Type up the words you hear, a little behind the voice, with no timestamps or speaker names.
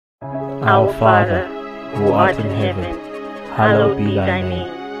Our Father, who art in heaven, hallowed be thy name.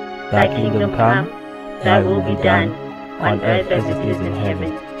 Thy kingdom come, thy will be done, on earth as it is in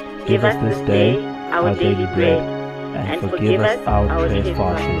heaven. Give us this day our daily bread, and forgive us our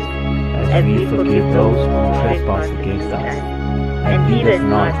trespasses, as we forgive those who trespass against us. And lead us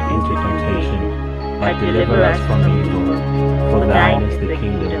not into temptation, but deliver us from evil. For thine is the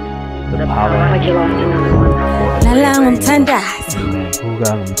kingdom, the power, and the glory. Thandaza. Thandaza.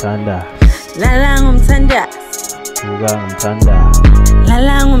 Thandaza.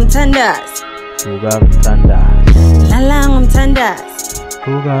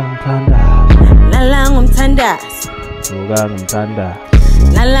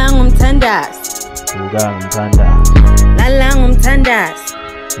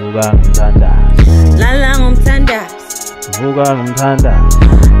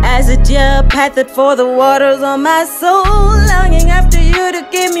 Thandaza. As a deer panted for the waters on my soul, longing after you to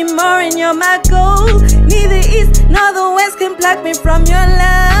give me more, and you're my goal. Neither east nor the west can pluck me from your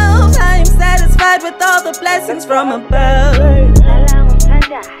love. I am satisfied with all the blessings from above.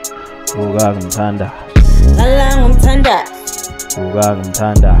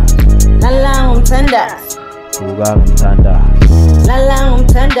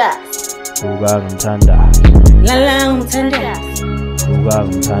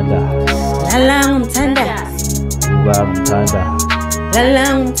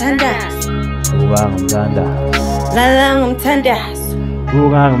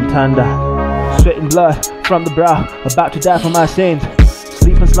 Sweat and blood from the brow, about to die for my sins.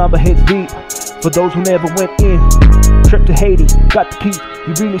 Sleep and slumber hits deep for those who never went in. Trip to Haiti, got the key,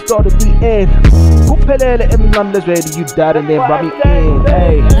 you really started the end. Kupelele emnqamle's ready, you died and then brought me in.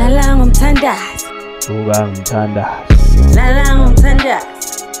 Hey.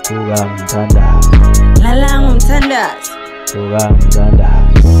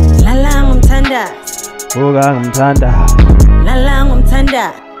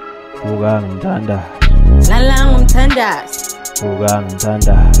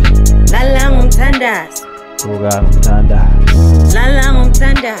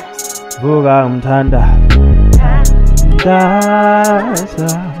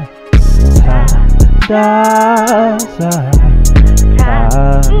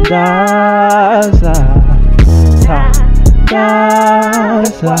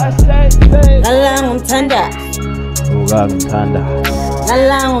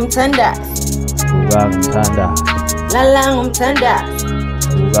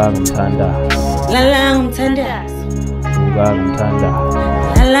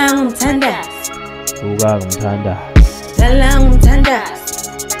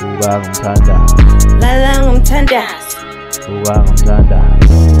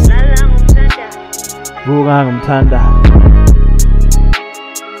 Thandaza.